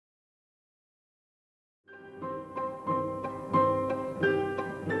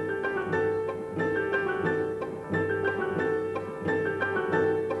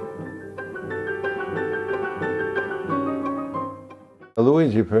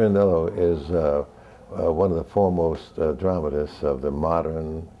Luigi Pirandello is one of the foremost dramatists of the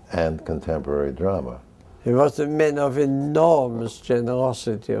modern and contemporary drama. He was a man of enormous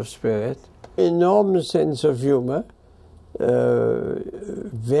generosity of spirit, enormous sense of humor,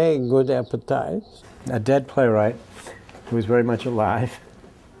 very good appetite. A dead playwright who is very much alive,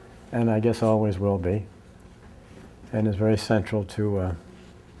 and I guess always will be, and is very central to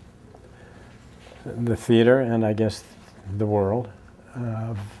the theater and I guess the world,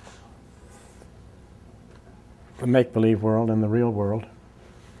 the make-believe world and the real world.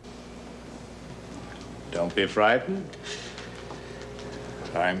 Don't be frightened.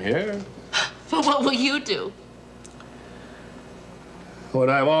 I'm here. But what will you do? What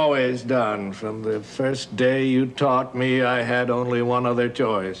I've always done from the first day you taught me I had only one other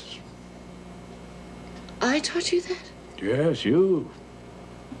choice. I taught you that? Yes, you.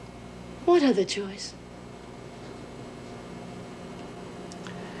 What other choice?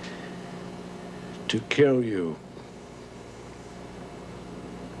 To kill you.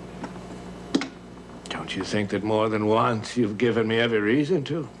 Don't you think that more than once you've given me every reason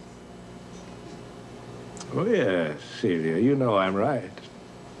to? Oh, yes, Celia, you know I'm right.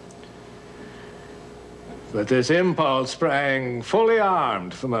 But this impulse sprang fully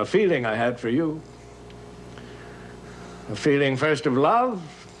armed from a feeling I had for you. A feeling first of love,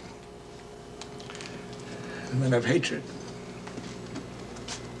 and then of hatred.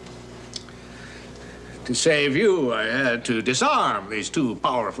 To save you, I had to disarm these two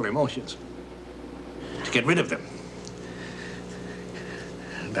powerful emotions. To get rid of them.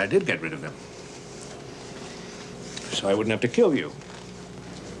 And I did get rid of them. So I wouldn't have to kill you.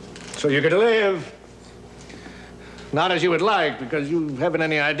 So you could live. Not as you would like, because you haven't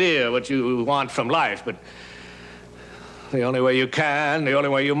any idea what you want from life, but the only way you can, the only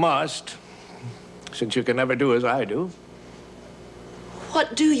way you must, since you can never do as I do.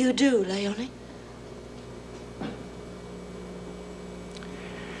 What do you do, Leone?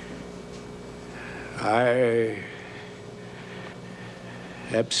 I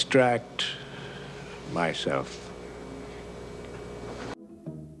abstract myself.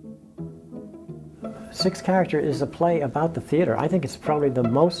 Sixth Character is a play about the theater. I think it's probably the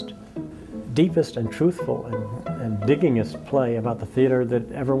most deepest and truthful and diggingest play about the theater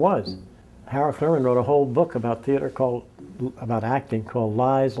that ever was. Harold Clurman wrote a whole book about theater about acting called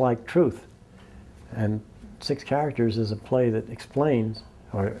Lies Like Truth. And Six Characters is a play that explains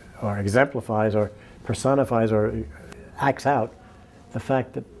or exemplifies or personifies or acts out the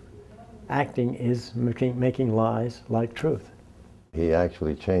fact that acting is making lies like truth. He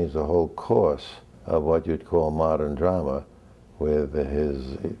actually changed the whole course of what you'd call modern drama with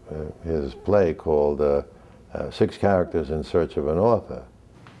his play called Six Characters in Search of an Author.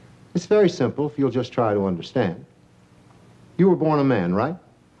 It's very simple if you'll just try to understand. You were born a man, right?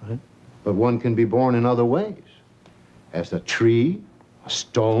 Right. But one can be born in other ways. As a tree, a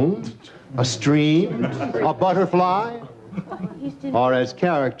stone, a stream, a butterfly, or as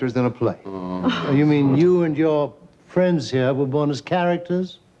characters in a play. You mean you and your friends here were born as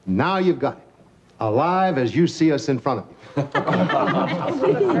characters? Now you've got it. Alive as you see us in front of you.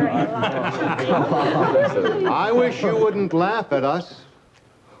 I wish you wouldn't laugh at us.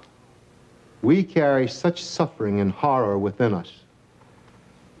 We carry such suffering and horror within us.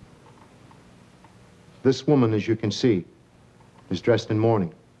 This woman, as you can see, is dressed in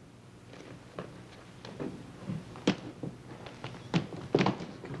mourning.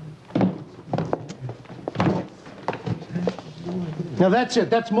 Now that's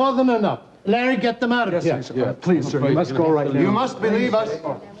it. That's more than enough. Larry, get them out of here. Yes, yeah. Please, sir. You must go right now. You must believe us.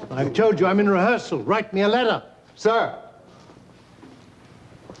 I've told you I'm in rehearsal. Write me a letter. Sir,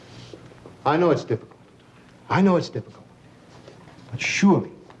 I know it's difficult. I know it's difficult. But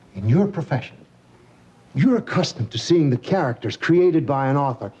surely, in your profession, you're accustomed to seeing the characters created by an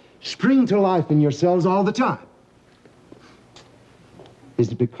author spring to life in yourselves all the time.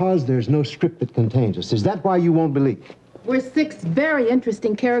 Is it because there's no script that contains us? Is that why you won't believe? We're six very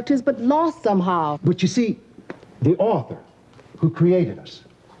interesting characters, but lost somehow. But you see, the author who created us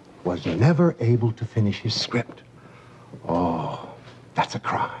was never able to finish his script. Oh, that's a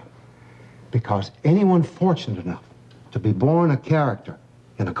crime. Because anyone fortunate enough to be born a character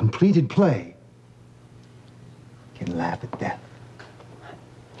in a completed play can laugh at death.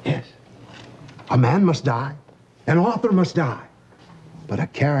 Yes. A man must die, an author must die, but a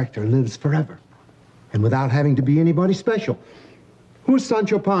character lives forever. And without having to be anybody special. Who's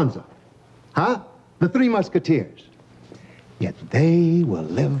Sancho Panza? Huh? The Three Musketeers. Yet they will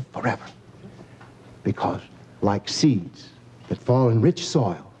live forever. Because, like seeds that fall in rich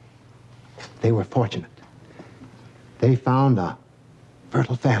soil, they were fortunate. They found a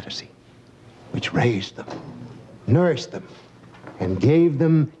fertile fantasy, which raised them, nourished them, and gave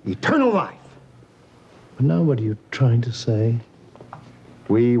them eternal life. But now what are you trying to say?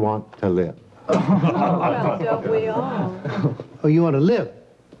 We want to live. Well, don't we all? Oh, you want to live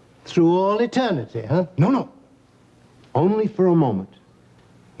through all eternity, huh? No, no. Only for a moment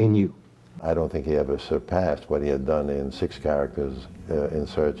in you. I don't think he ever surpassed what he had done in 6 characters in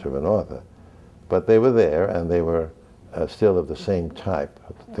Search of an Author. But they were there, and they were still of the same type.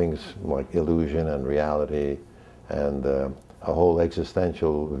 Things like illusion and reality, and a whole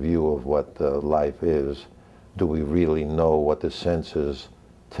existential view of what life is. Do we really know what the senses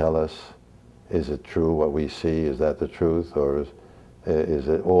tell us? Is it true what we see? Is that the truth? Or is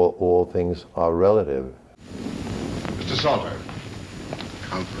it all things are relative? Mr. Salter.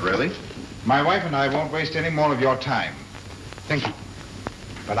 Count, really? My wife and I won't waste any more of your time. Thank you.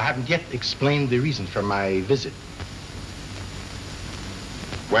 But I haven't yet explained the reason for my visit.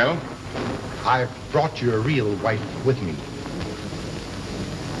 Well? I've brought your real wife with me.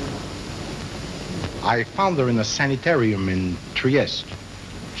 I found her in a sanitarium in Trieste.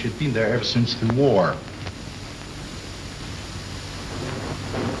 She'd been there ever since the war.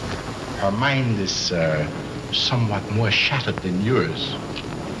 Her mind is somewhat more shattered than yours.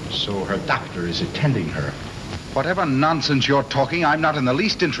 So her doctor is attending her. Whatever nonsense you're talking, I'm not in the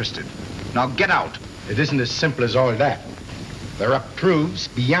least interested. Now get out. It isn't as simple as all that. There are proofs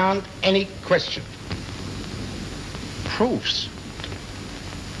beyond any question. Proofs?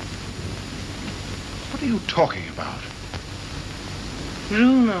 What are you talking about?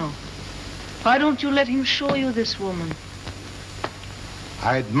 Bruno, why don't you let him show you this woman?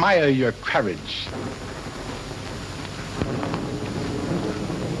 I admire your courage.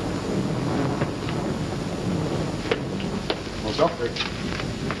 Well, Doctor,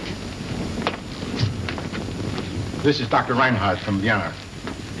 this is Dr. Reinhardt from Vienna.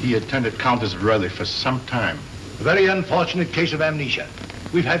 He attended Countess Röhrle for some time. A very unfortunate case of amnesia.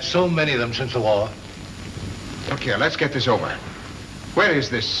 We've had so many of them since the war. Look here, let's get this over. Where is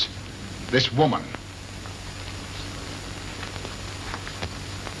this woman?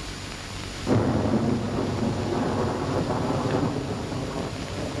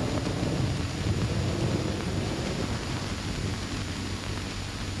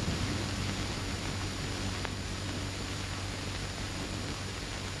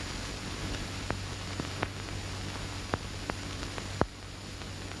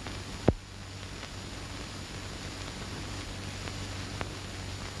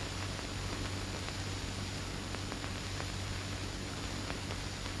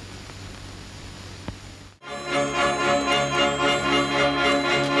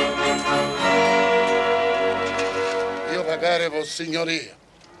 Signoria,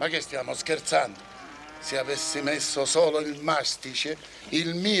 ma che stiamo scherzando? Se avessi messo solo il mastice,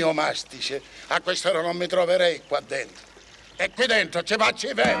 il mio mastice, a quest'ora non mi troverei qua dentro. E qui dentro ci faccio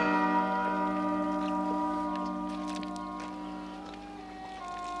i ferri.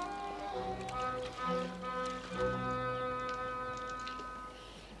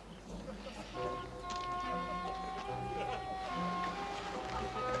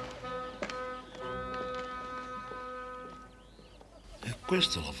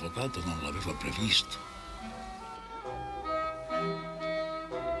 Questo l'avvocato non l'aveva previsto.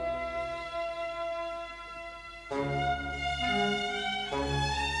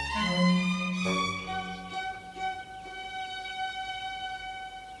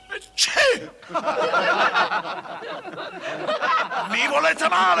 Mi volete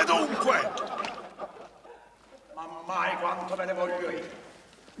male dunque? Ma mai quanto ve ne voglio io.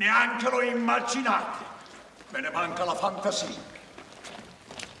 Neanche lo immaginate. Me ne manca la fantasia.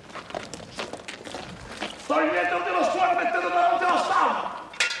 Toglietelo dello suolo e mettete davanti alla stalla!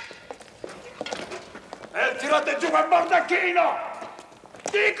 E tirate giù quel bordacchino!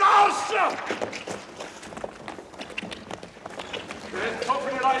 Di corsa! Questo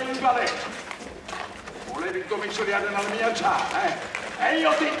finirà in galera. Volevi il commissariato nella mia giara, eh? E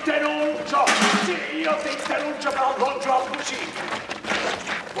io ti denuncio! Sì, io ti denuncio per alloggio al cucino!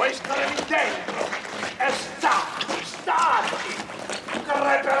 Vuoi stare lì dentro? E stati! Tu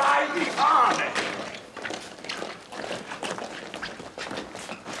creperai di fame!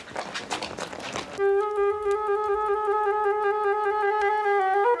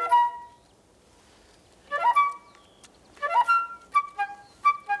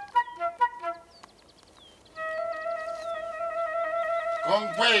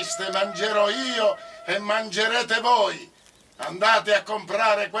 Con queste mangerò io e mangerete voi. Andate a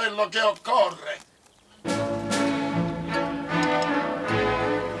comprare quello che occorre.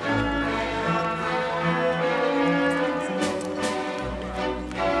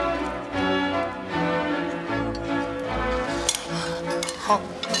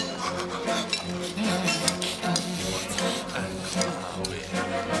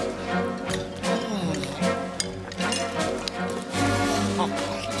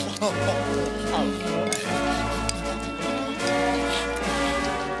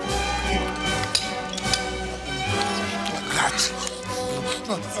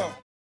 Grazie.